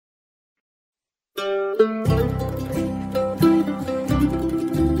Welcome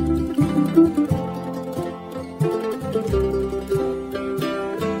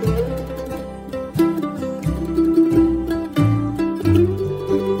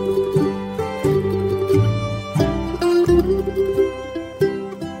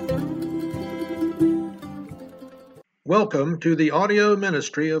to the audio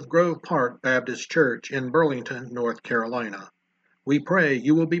ministry of Grove Park Baptist Church in Burlington, North Carolina. We pray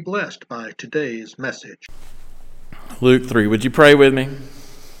you will be blessed by today's message. Luke 3, would you pray with me?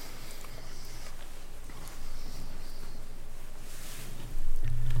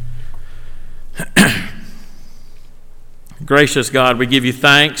 Gracious God, we give you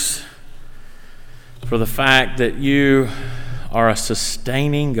thanks for the fact that you are a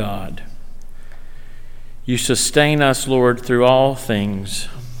sustaining God. You sustain us, Lord, through all things.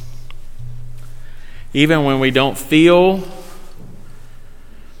 Even when we don't feel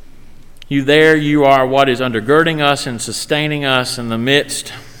you there, you are what is undergirding us and sustaining us in the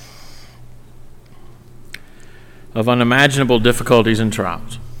midst of unimaginable difficulties and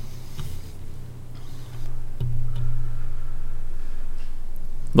trials.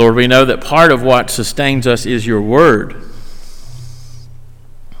 Lord, we know that part of what sustains us is your word.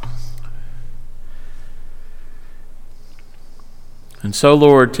 And so,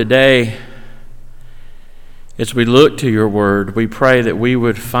 Lord, today, as we look to your word, we pray that we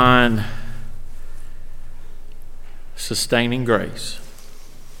would find sustaining grace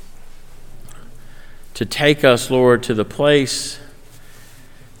to take us, Lord, to the place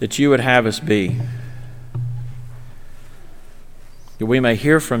that you would have us be. That we may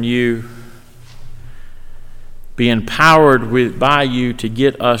hear from you, be empowered by you to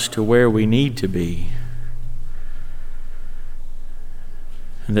get us to where we need to be.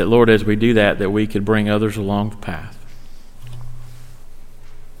 And that, Lord, as we do that we could bring others along the path.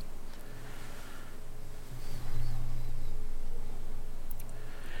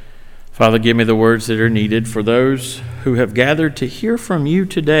 Father, give me the words that are needed for those who have gathered to hear from you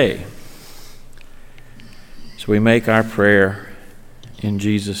today. So we make our prayer in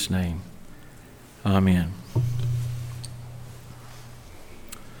Jesus' name. Amen.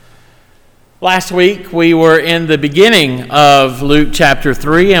 Last week we were in the beginning of Luke chapter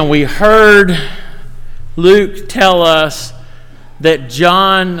 3, and we heard Luke tell us that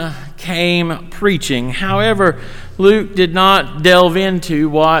John came preaching. However, Luke did not delve into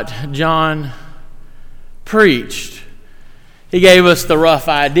what John preached. He gave us the rough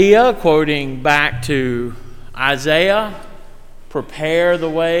idea, quoting back to Isaiah, "Prepare the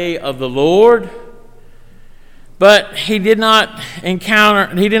way of the Lord." But he did not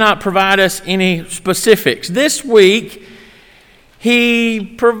provide us any specifics. This week,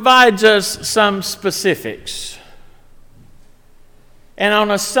 he provides us some specifics. And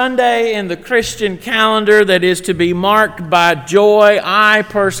on a Sunday in the Christian calendar that is to be marked by joy, I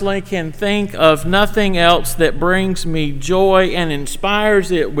personally can think of nothing else that brings me joy and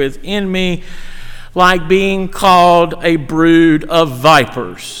inspires it within me like being called a brood of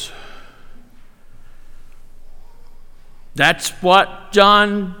vipers. That's what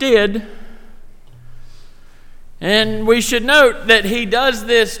John did. And we should note that he does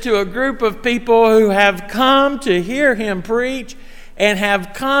this to a group of people who have come to hear him preach and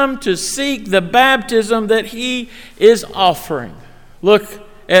have come to seek the baptism that he is offering. Look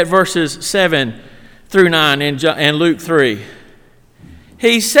at verses 7 through 9 in Luke 3.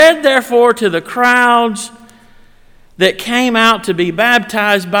 He said, therefore, to the crowds that came out to be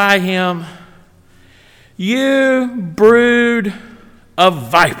baptized by him, "You brood of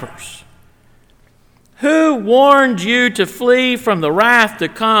vipers, who warned you to flee from the wrath to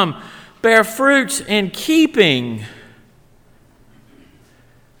come? Bear fruits in keeping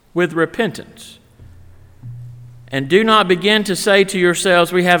with repentance. And do not begin to say to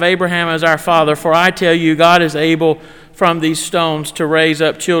yourselves, 'We have Abraham as our father,' for I tell you, God is able from these stones to raise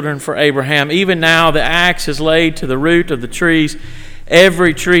up children for Abraham. Even now the axe is laid to the root of the trees.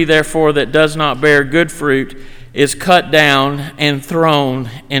 Every tree, therefore, that does not bear good fruit is cut down and thrown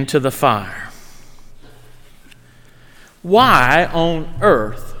into the fire." Why on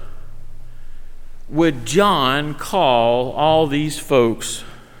earth would John call all these folks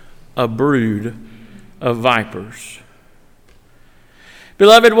a brood of vipers?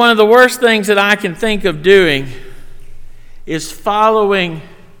 Beloved, one of the worst things that I can think of doing is following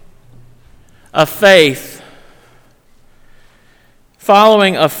a faith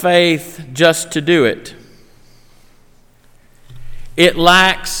just to do it. It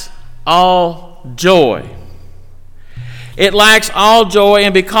lacks all joy. It lacks all joy,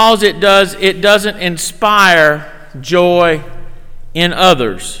 and because it doesn't inspire joy in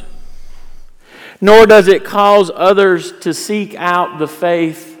others. nor does it cause others to seek out the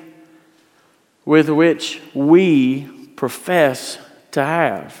faith with which we profess to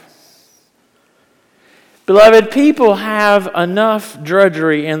have. Beloved, people have enough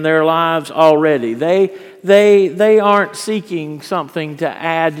drudgery in their lives already. They aren't seeking something to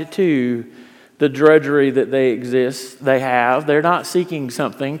add to the drudgery that they have. They're not seeking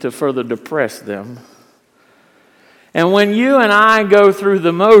something to further depress them. And when you and I go through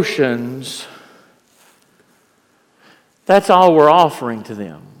the motions, that's all we're offering to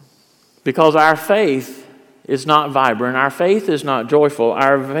them. Because our faith is not vibrant. Our faith is not joyful.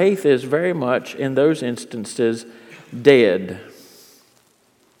 Our faith is very much, in those instances, dead.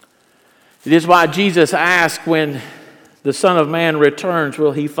 It is why Jesus asked, when the Son of Man returns,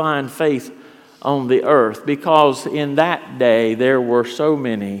 will he find faith on the earth? Because in that day there were so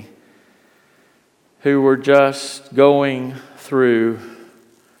many who were just going through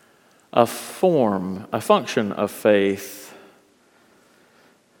a function of faith.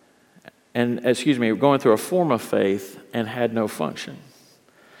 Going through a form of faith and had no function.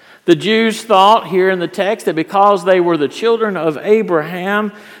 The Jews thought here in the text that because they were the children of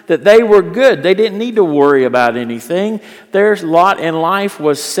Abraham, that they were good. They didn't need to worry about anything. Their lot in life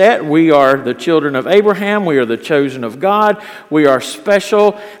was set. We are the children of Abraham. We are the chosen of God. We are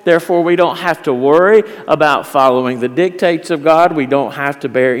special. Therefore, we don't have to worry about following the dictates of God. We don't have to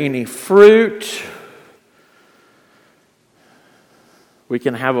bear any fruit. We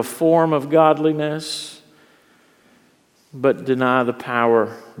can have a form of godliness, but deny the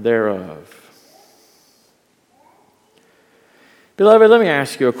power thereof. Beloved, let me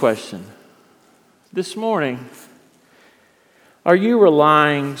ask you a question. This morning, are you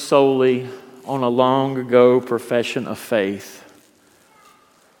relying solely on a long ago profession of faith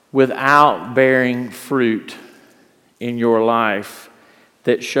without bearing fruit in your life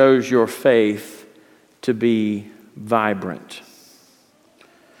that shows your faith to be vibrant?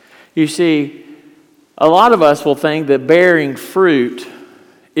 You see, a lot of us will think that bearing fruit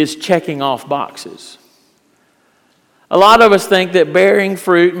is checking off boxes. A lot of us think that bearing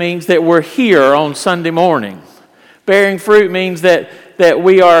fruit means that we're here on Sunday morning. Bearing fruit means that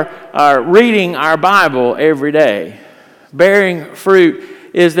we are reading our Bible every day. Bearing fruit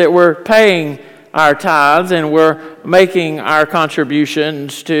is that we're paying our tithes and we're making our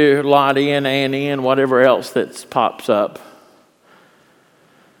contributions to Lottie and Annie and whatever else that pops up.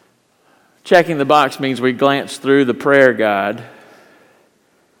 Checking the box means we glance through the prayer guide.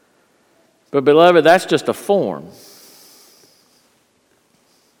 But beloved, that's just a form.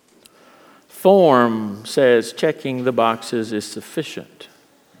 Form says checking the boxes is sufficient.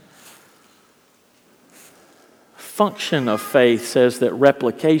 Function of faith says that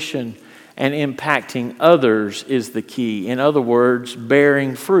replication and impacting others is the key. In other words,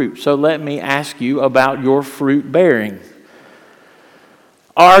 bearing fruit. So let me ask you about your fruit bearing.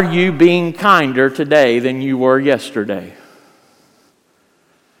 Are you being kinder today than you were yesterday?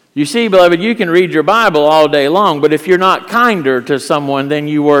 You see, beloved, you can read your Bible all day long, but if you're not kinder to someone than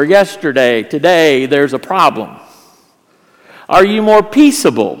you were yesterday, today there's a problem. Are you more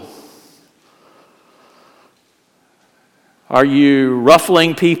peaceable? Are you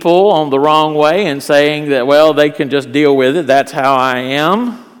ruffling people on the wrong way and saying that, well, they can just deal with it, that's how I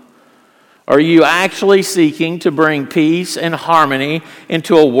am? Are you actually seeking to bring peace and harmony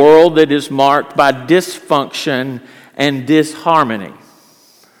into a world that is marked by dysfunction and disharmony?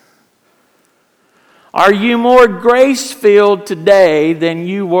 Are you more grace-filled today than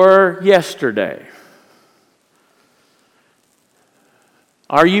you were yesterday?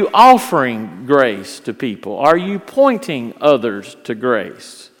 Are you offering grace to people? Are you pointing others to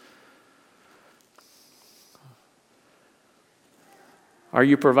grace? Are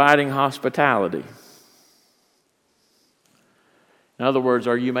you providing hospitality? In other words,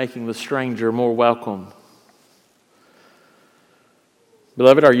 are you making the stranger more welcome?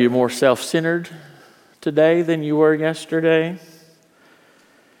 Beloved, are you more self-centered today than you were yesterday?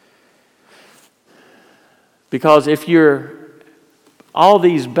 Because if you're all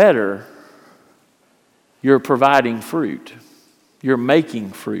these better, you're providing fruit. You're making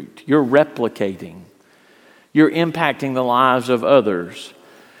fruit. You're replicating. You're impacting the lives of others.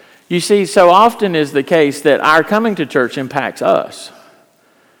 You see, so often is the case that our coming to church impacts us.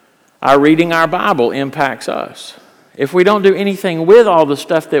 Our reading our Bible impacts us. If we don't do anything with all the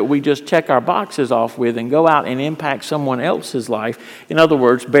stuff that we just check our boxes off with and go out and impact someone else's life, in other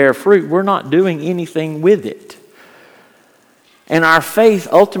words, bear fruit, we're not doing anything with it. And our faith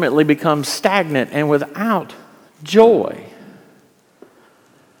ultimately becomes stagnant and without joy.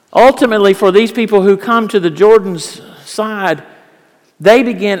 Ultimately, for these people who come to the Jordan's side, They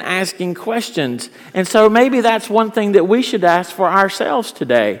began asking questions. And so maybe that's one thing that we should ask for ourselves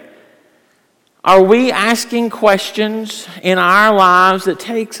today. Are we asking questions in our lives that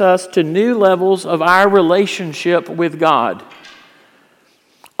takes us to new levels of our relationship with God?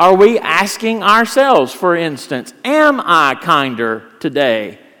 Are we asking ourselves, for instance, am I kinder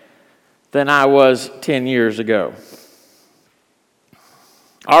today than I was 10 years ago?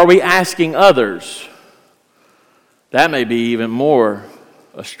 Are we asking others? That may be even more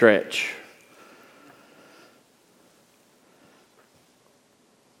a stretch.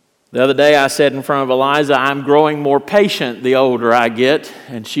 The other day I said in front of Eliza, I'm growing more patient the older I get,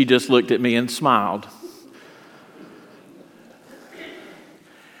 and she just looked at me and smiled.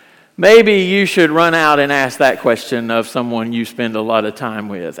 Maybe you should run out and ask that question of someone you spend a lot of time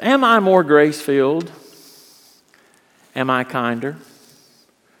with. Am I more grace-filled? Am I kinder?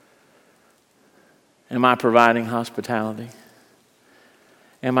 Am I providing hospitality?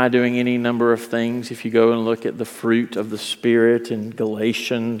 Am I doing any number of things? If you go and look at the fruit of the Spirit in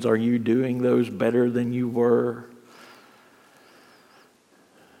Galatians, are you doing those better than you were?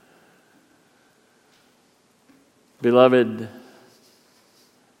 Beloved,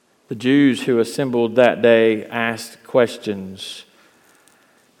 the Jews who assembled that day asked questions.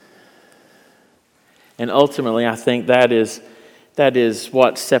 And ultimately, I think that is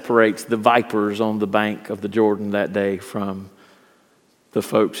what separates the vipers on the bank of the Jordan that day from the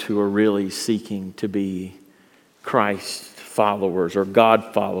folks who are really seeking to be Christ followers or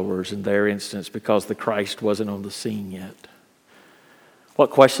God followers in their instance, because the Christ wasn't on the scene yet. What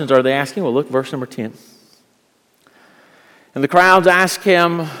questions are they asking? Well, look, verse number 10. And the crowds asked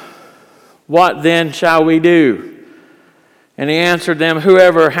him, what then shall we do? And he answered them,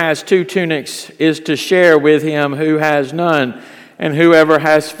 whoever has 2 tunics is to share with him who has none, and whoever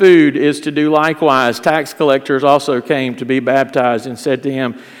has food is to do likewise. Tax collectors also came to be baptized and said to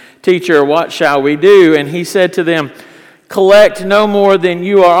him, Teacher, what shall we do? And he said to them, collect no more than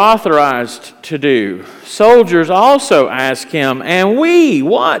you are authorized to do. Soldiers also asked him, and we,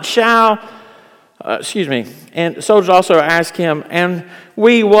 what shall... And soldiers also asked him, and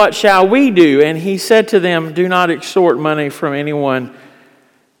we, what shall we do? And he said to them, do not extort money from anyone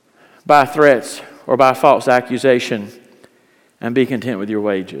by threats or by false accusation, and be content with your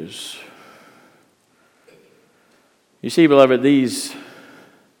wages. You see, beloved, these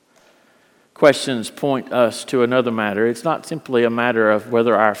questions point us to another matter. It's not simply a matter of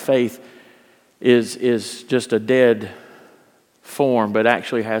whether our faith is just a dead form, but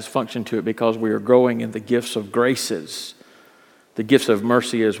actually has function to it because we are growing in the gifts of graces. The gifts of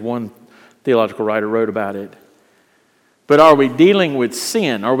mercy, as one theological writer wrote about it. But are we dealing with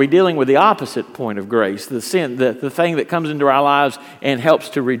sin? Are we dealing with the opposite point of grace? The sin, the thing that comes into our lives and helps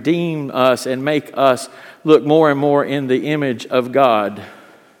to redeem us and make us look more and more in the image of God.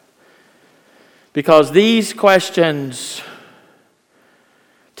 Because these questions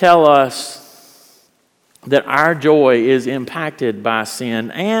tell us that our joy is impacted by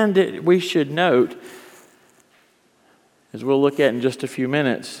sin, and we should note, as we'll look at in just a few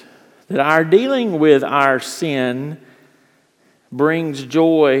minutes, that our dealing with our sin brings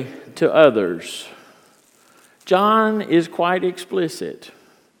joy to others. John is quite explicit.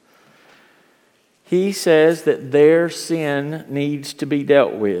 He says that their sin needs to be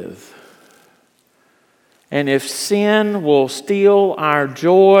dealt with. And if sin will steal our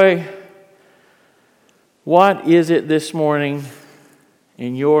joy, what is it this morning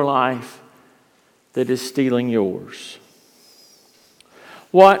in your life that is stealing yours?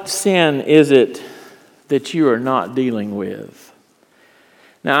 What sin is it that you are not dealing with?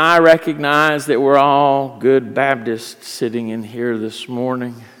 Now, I recognize that we're all good Baptists sitting in here this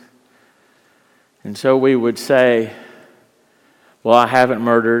morning. And so we would say, well, I haven't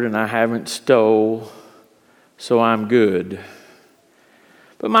murdered and I haven't stole, so I'm good.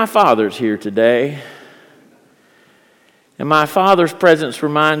 But my Father's here today. And my Father's presence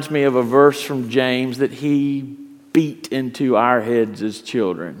reminds me of a verse from James that he beat into our heads as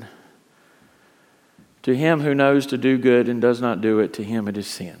children. To him who knows to do good and does not do it, to him it is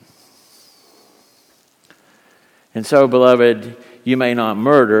sin. And so, beloved, you may not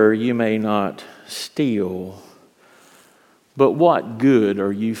murder, you may not steal, but what good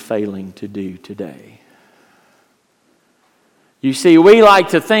are you failing to do today? You see, we like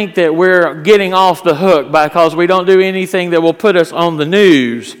to think that we're getting off the hook because we don't do anything that will put us on the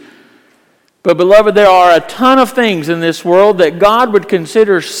news. But beloved, there are a ton of things in this world that God would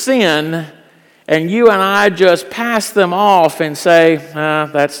consider sin, and you and I just pass them off and say,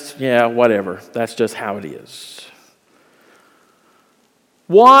 whatever. That's just how it is.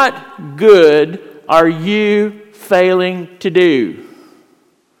 What good are you failing to do?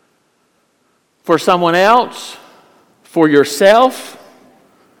 For someone else? For yourself?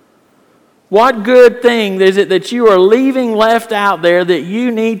 What good thing is it that you are leaving left out there that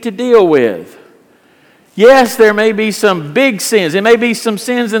you need to deal with? Yes, there may be some big sins. There may be some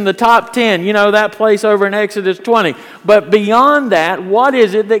sins in the top 10. You know, that place over in Exodus 20. But beyond that, what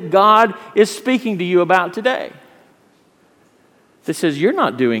is it that God is speaking to you about today? That says, you're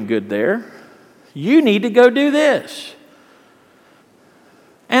not doing good there. You need to go do this.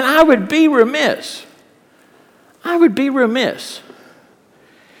 And I would be remiss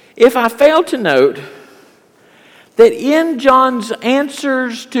if I failed to note that in John's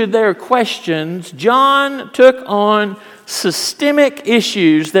answers to their questions, John took on systemic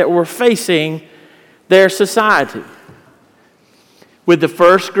issues that were facing their society. With the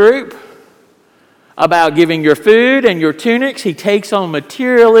first group, about giving your food and your tunics, he takes on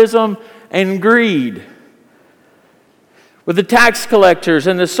materialism and greed. With the tax collectors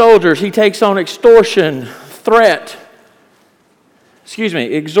and the soldiers, he takes on extortion, theft,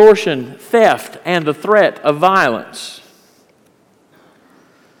 and the threat of violence.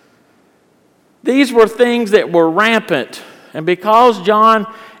 These were things that were rampant, and because John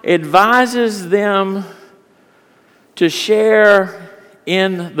advises them to share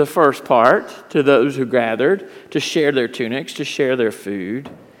in the first part, to those who gathered, to share their tunics, to share their food,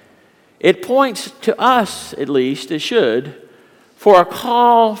 it points to us, at least, it should, for a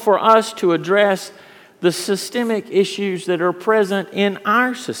call for us to address the systemic issues that are present in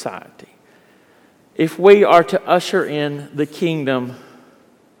our society if we are to usher in the kingdom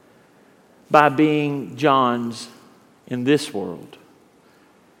by being John's in this world.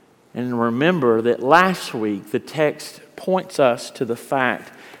 And remember that last week the text points us to the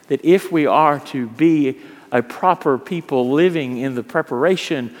fact that if we are to be a proper people living in the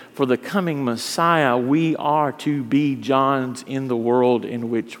preparation for the coming Messiah, we are to be John's in the world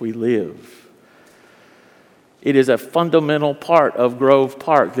in which we live. It is a fundamental part of Grove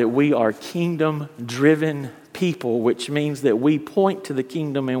Park that we are kingdom-driven people, which means that we point to the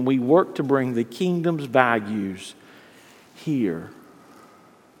kingdom and we work to bring the kingdom's values here.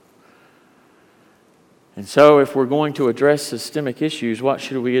 And so if we're going to address systemic issues, what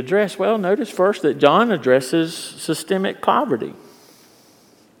should we address? Well, notice first that John addresses systemic poverty.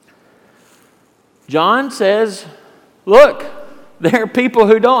 John says, look, there are people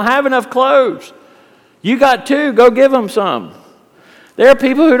who don't have enough clothes. You got 2, go give them some. There are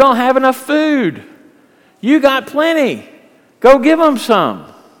people who don't have enough food. You got plenty, go give them some.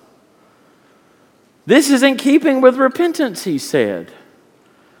 This is in keeping with repentance, he said.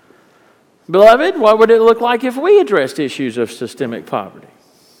 Beloved, what would it look like if we addressed issues of systemic poverty?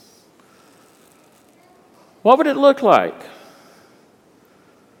 What would it look like?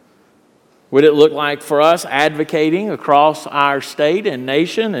 Would it look like for us advocating across our state and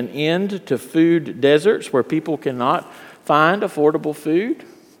nation an end to food deserts where people cannot find affordable food?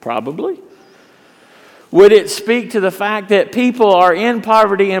 Probably. Would it speak to the fact that people are in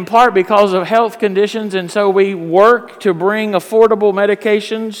poverty in part because of health conditions, and so we work to bring affordable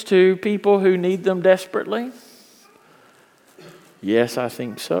medications to people who need them desperately? Yes, I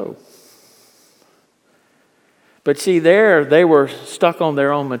think so. But see, there they were stuck on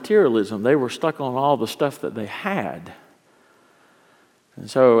their own materialism. They were stuck on all the stuff that they had. And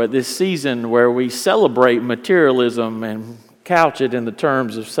so at this season where we celebrate materialism and couch it in the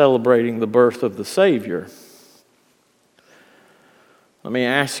terms of celebrating the birth of the Savior, let me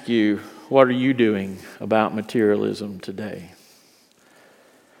ask you, what are you doing about materialism today?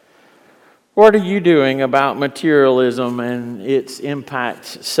 What are you doing about materialism and its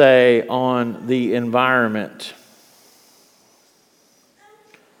impact, say, on the environment?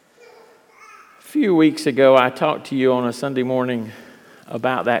 A few weeks ago, I talked to you on a Sunday morning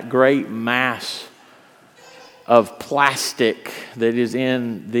about that great mass of plastic that is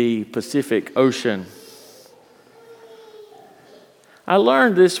in the Pacific Ocean. I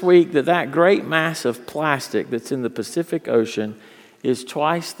learned this week that great mass of plastic that's in the Pacific Ocean is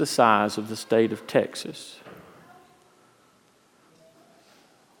twice the size of the state of Texas.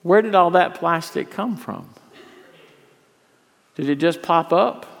 Where did all that plastic come from? Did it just pop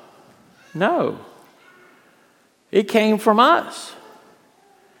up? No. It came from us.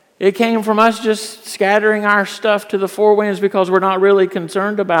 It came from us just scattering our stuff to the four winds because we're not really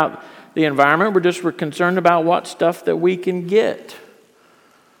concerned about the environment. We're concerned about what stuff that we can get.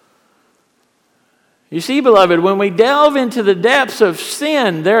 You see, beloved, when we delve into the depths of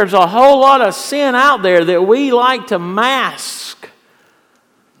sin, there's a whole lot of sin out there that we like to mask.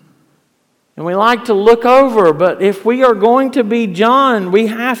 And we like to look over, but if we are going to be John, we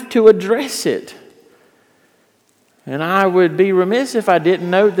have to address it. And I would be remiss if I didn't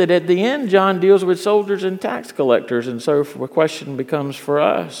note that at the end, John deals with soldiers and tax collectors. And so the question becomes for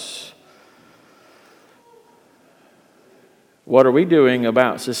us, what are we doing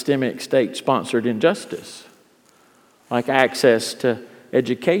about systemic state-sponsored injustice, like access to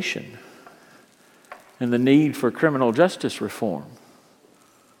education and the need for criminal justice reform?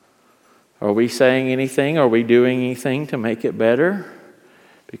 Are we saying anything? Are we doing anything to make it better?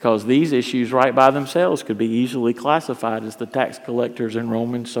 Because these issues right by themselves could be easily classified as the tax collectors and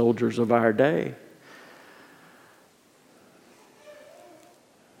Roman soldiers of our day.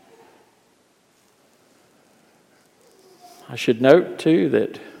 I should note, too,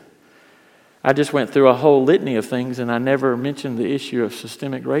 that I just went through a whole litany of things and I never mentioned the issue of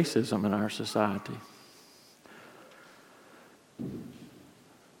systemic racism in our society.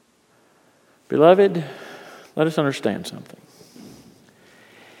 Beloved, let us understand something.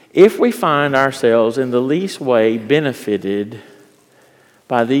 If we find ourselves in the least way benefited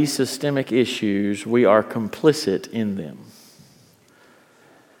by these systemic issues, we are complicit in them.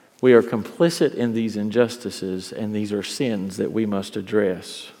 We are complicit in these injustices, and these are sins that we must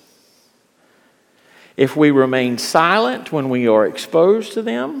address. If we remain silent when we are exposed to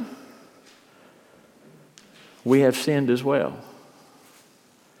them, we have sinned as well.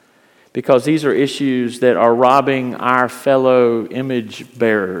 Because these are issues that are robbing our fellow image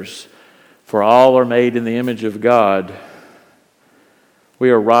bearers. For all are made in the image of God. We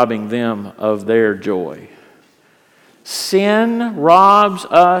are robbing them of their joy. Sin robs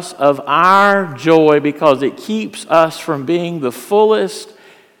us of our joy because it keeps us from being the fullest,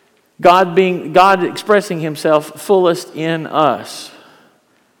 God expressing Himself fullest in us.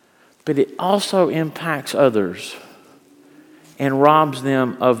 But it also impacts others and robs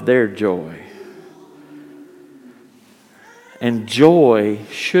them of their joy. And joy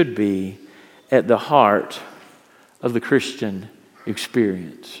should be at the heart of the Christian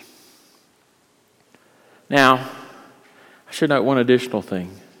experience. Now, I should note one additional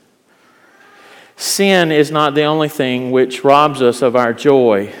thing. Sin is not the only thing which robs us of our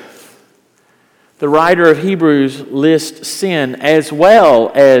joy. The writer of Hebrews lists sin as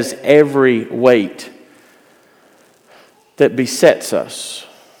well as every weight that besets us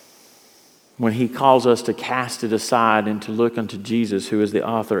when he calls us to cast it aside and to look unto Jesus, who is the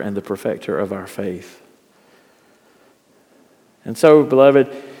author and the perfecter of our faith. And so, beloved,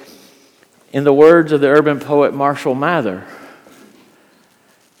 in the words of the urban poet Marshall Mather,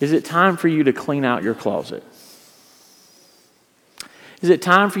 is it time for you to clean out your closet? Is it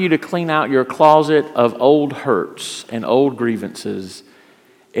time for you to clean out your closet of old hurts and old grievances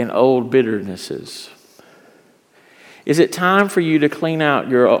and old bitternesses? Is it time for you to clean out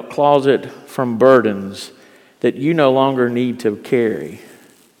your closet from burdens that you no longer need to carry?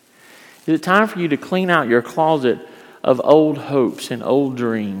 Is it time for you to clean out your closet of old hopes and old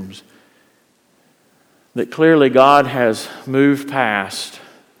dreams that clearly God has moved past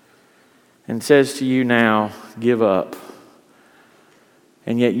and says to you now, give up?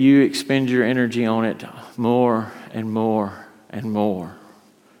 And yet you expend your energy on it more and more and more.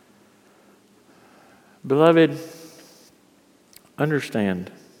 Beloved,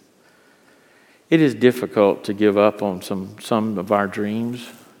 understand, it is difficult to give up on some of our dreams.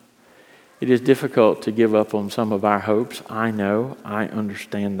 It is difficult to give up on some of our hopes. I know, I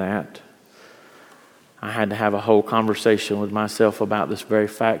understand that. I had to have a whole conversation with myself about this very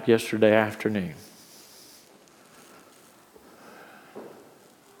fact yesterday afternoon.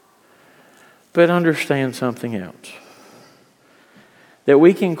 But understand something else. That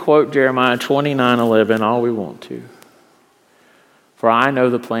we can quote Jeremiah 29:11 all we want to. For I know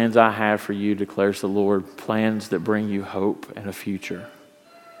the plans I have for you, declares the Lord, plans that bring you hope and a future.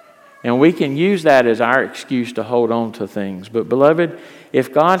 And we can use that as our excuse to hold on to things. But beloved,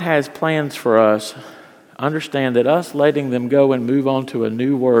 if God has plans for us, understand that us letting them go and move on to a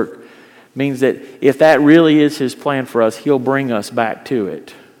new work means that if that really is His plan for us, He'll bring us back to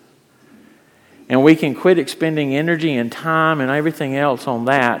it. And we can quit expending energy and time and everything else on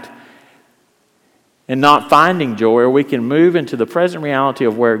that and not finding joy, or we can move into the present reality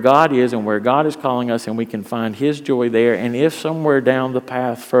of where God is and where God is calling us, and we can find His joy there. And if somewhere down the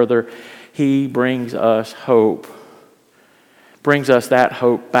path further He brings us hope, brings us that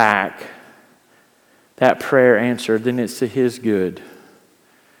hope back, that prayer answered, then it's to His good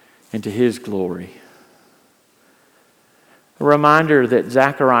and to His glory. A reminder that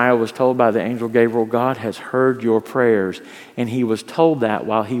Zechariah was told by the angel Gabriel, God has heard your prayers. And he was told that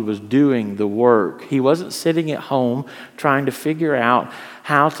while he was doing the work. He wasn't sitting at home trying to figure out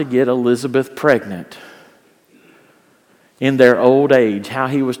how to get Elizabeth pregnant. in their old age, how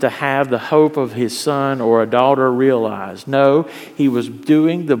he was to have the hope of his son or a daughter realized. No, he was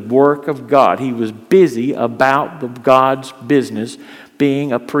doing the work of God. He was busy about God's business,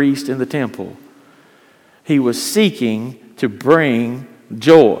 being a priest in the temple. He was seeking to bring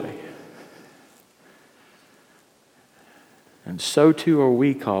joy. And so too are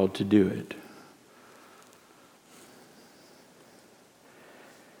we called to do it.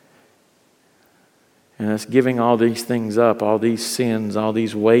 And us giving all these things up, all these sins, all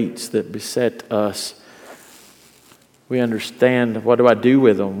these weights that beset us, we understand, what do I do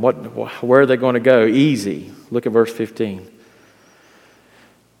with them? Where are they going to go? Easy. Look at verse 15.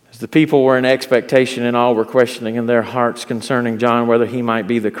 As the people were in expectation and all were questioning in their hearts concerning John whether he might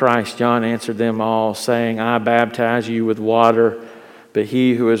be the Christ, John answered them all, saying, I baptize you with water, but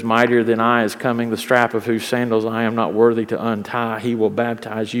he who is mightier than I is coming, the strap of whose sandals I am not worthy to untie. He will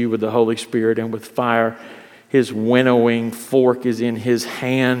baptize you with the Holy Spirit and with fire. His winnowing fork is in his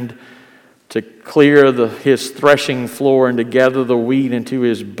hand to clear his threshing floor and to gather the wheat into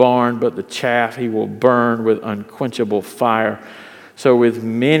his barn, but the chaff he will burn with unquenchable fire. So with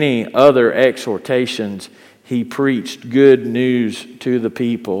many other exhortations, he preached good news to the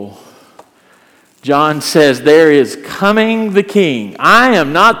people. John says, there is coming the King. I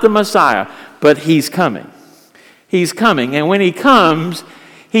am not the Messiah, but he's coming. He's coming. And when he comes,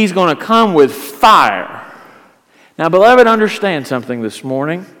 he's going to come with fire. Now, beloved, understand something this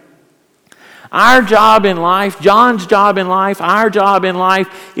morning. Our job in life, John's job in life, our job in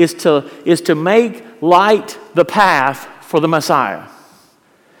life is to make light the path for the Messiah.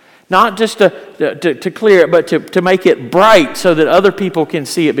 Not just to clear it, but to make it bright so that other people can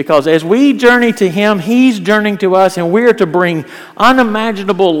see it. Because as we journey to him, he's journeying to us, and we're to bring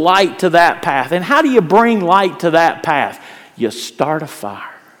unimaginable light to that path. And how do you bring light to that path? You start a fire.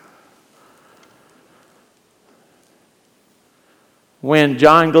 When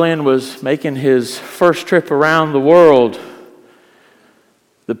John Glenn was making his first trip around the world,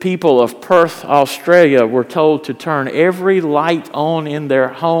 the people of Perth, Australia, were told to turn every light on in their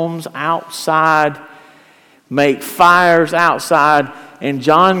homes outside, make fires outside. And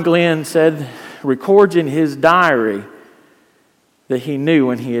John Glenn records in his diary that he knew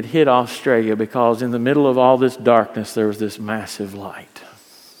when he had hit Australia, because in the middle of all this darkness, there was this massive light.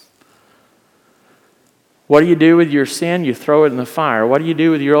 What do you do with your sin? You throw it in the fire. What do you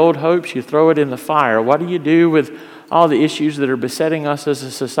do with your old hopes? You throw it in the fire. What do you do with all the issues that are besetting us as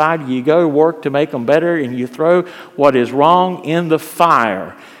a society? You go work to make them better, and you throw what is wrong in the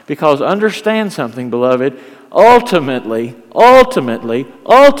fire. Because understand something, beloved, ultimately,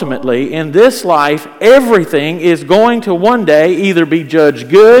 in this life, everything is going to one day either be judged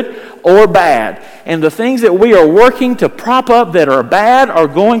good or bad. And the things that we are working to prop up that are bad are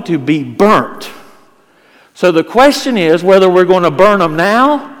going to be burnt. So the question is whether we're going to burn them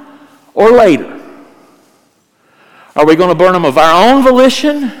now or later. Are we going to burn them of our own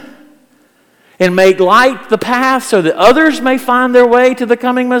volition and make light the path so that others may find their way to the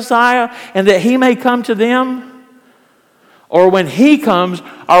coming Messiah and that he may come to them? Or when he comes,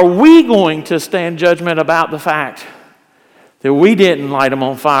 are we going to stand judgment about the fact that we didn't light them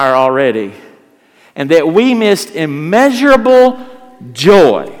on fire already and that we missed immeasurable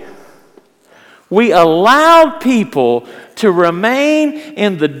joy? We allowed people to remain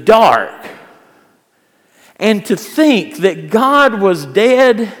in the dark and to think that God was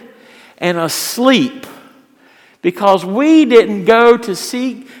dead and asleep because we didn't go to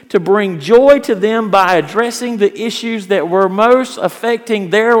seek to bring joy to them by addressing the issues that were most affecting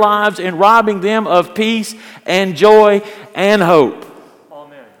their lives and robbing them of peace and joy and hope.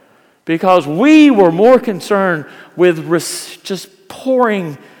 Amen. Because we were more concerned with just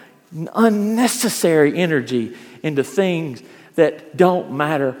pouring unnecessary energy into things that don't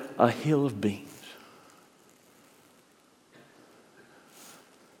matter a hill of beans.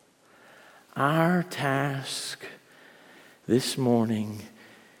 Our task this morning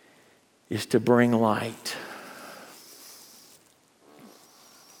is to bring light.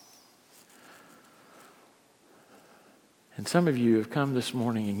 And some of you have come this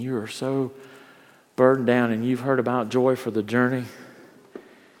morning and you are so burdened down, and you've heard about joy for the journey.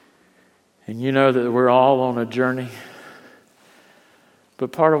 And you know that we're all on a journey.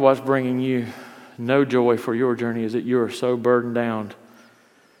 But part of what's bringing you no joy for your journey is that you are so burdened down.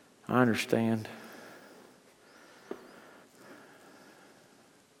 I understand.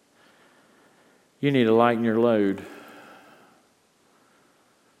 You need to lighten your load.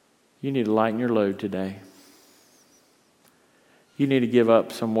 You need to lighten your load today. You need to give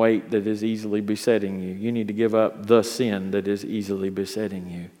up some weight that is easily besetting you. You need to give up the sin that is easily besetting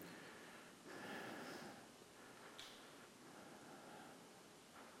you.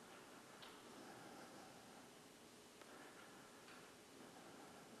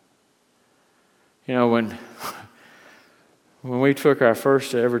 You know, when we took our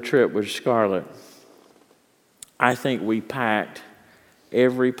first ever trip with Scarlett, I think we packed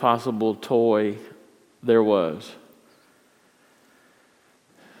every possible toy there was,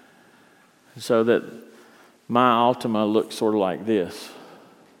 so that my Altima looked sort of like this.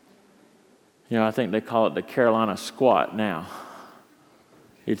 You know, I think they call it the Carolina squat now.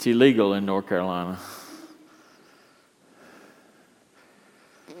 It's illegal in North Carolina.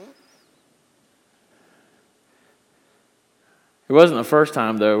 It wasn't the first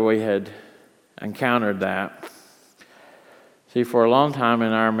time, though, we had encountered that. See, for a long time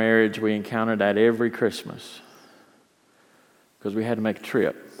in our marriage, we encountered that every Christmas because we had to make a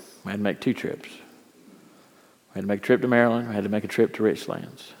trip. We had to make 2 trips. We had to make a trip to Maryland. We had to make a trip to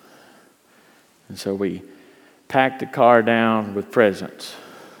Richlands. And so we packed the car down with presents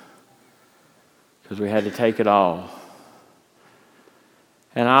because we had to take it all.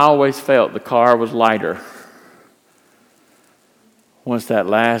 And I always felt the car was lighter once that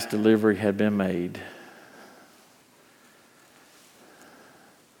last delivery had been made.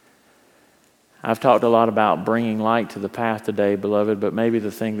 I've talked a lot about bringing light to the path today, beloved, but maybe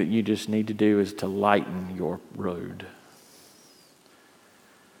the thing that you just need to do is to lighten your road.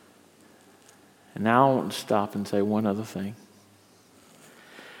 And now I want to stop and say one other thing.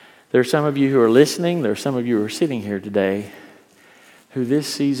 There are some of you who are listening, there are some of you who are sitting here today who this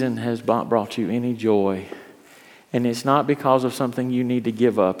season has not brought you any joy. And it's not because of something you need to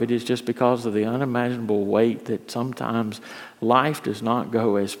give up. It is just because of the unimaginable weight that sometimes life does not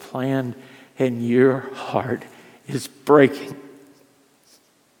go as planned and your heart is breaking.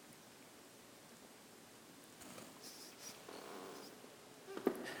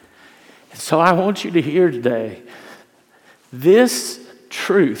 And so I want you to hear today this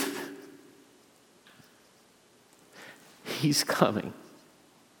truth. He's coming.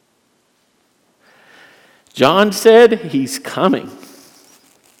 John said, He's coming.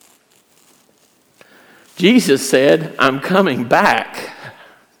 Jesus said, I'm coming back.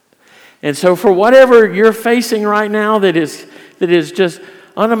 And so for whatever you're facing right now that is just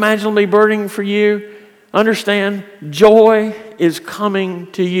unimaginably burdening for you, understand, joy is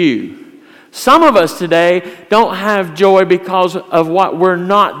coming to you. Some of us today don't have joy because of what we're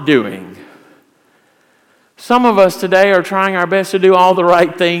not doing. Some of us today are trying our best to do all the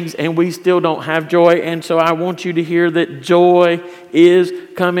right things and we still don't have joy. And so I want you to hear that joy is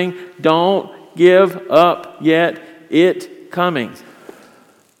coming. Don't give up yet. It's coming.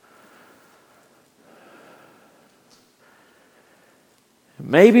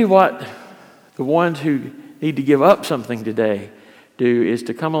 Maybe what the ones who need to give up something today do is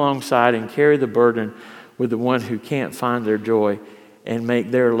to come alongside and carry the burden with the one who can't find their joy and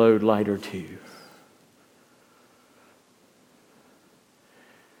make their load lighter too.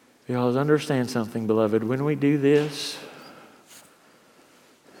 Because understand something, beloved, when we do this,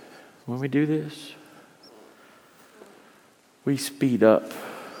 we speed up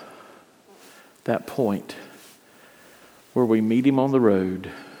that point where we meet Him on the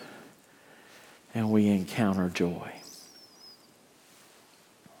road and we encounter joy.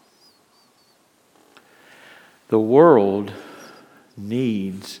 The world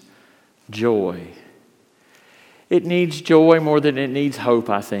needs joy. It needs joy more than it needs hope,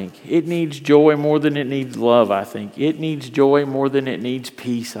 I think. It needs joy more than it needs love, I think. It needs joy more than it needs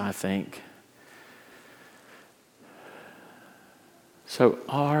peace, I think. So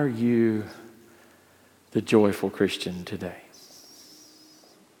are you the joyful Christian today?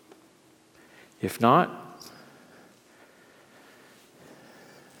 If not,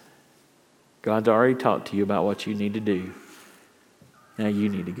 God's already talked to you about what you need to do. Now you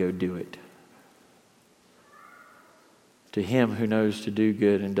need to go do it. To him who knows to do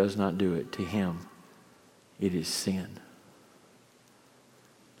good and does not do it, to him it is sin.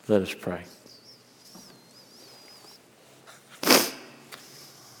 Let us pray.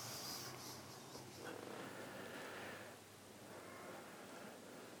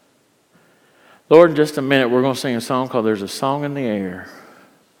 Lord, in just a minute, we're going to sing a song called There's a Song in the Air.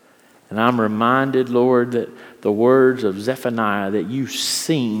 And I'm reminded, Lord, that the words of Zephaniah that you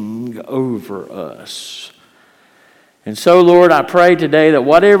sing over us. And so, Lord, I pray today that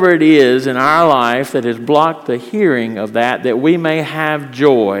whatever it is in our life that has blocked the hearing of that we may have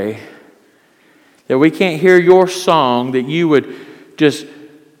joy, that we can't hear your song, that you would just,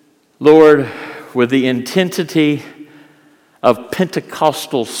 Lord, with the intensity of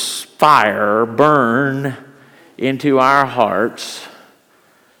Pentecostal fire burn into our hearts,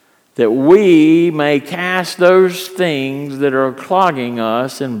 that we may cast those things that are clogging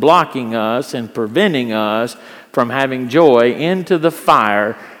us and blocking us and preventing us from having joy into the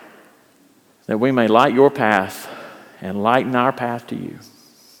fire that we may light your path and lighten our path to you.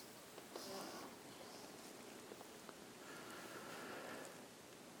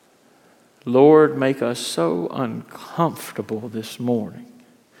 Lord, make us so uncomfortable this morning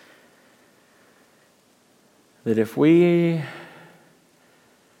that if we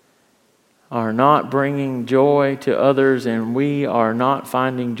are not bringing joy to others and we are not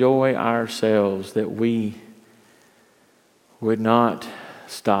finding joy ourselves, that we would not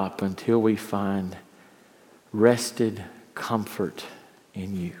stop until we find rested comfort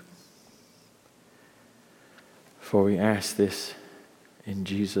in you. For we ask this in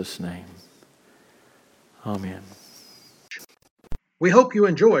Jesus' name. Amen. We hope you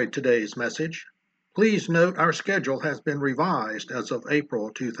enjoyed today's message. Please note our schedule has been revised as of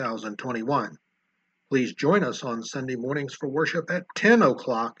April 2021. Please join us on Sunday mornings for worship at 10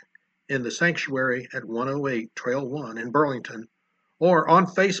 o'clock in the sanctuary at 108 Trail 1 in Burlington, or on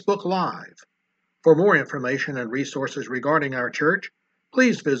Facebook Live. For more information and resources regarding our church,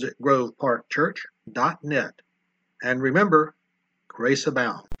 please visit groveparkchurch.net. And remember, grace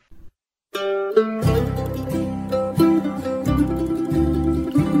abounds.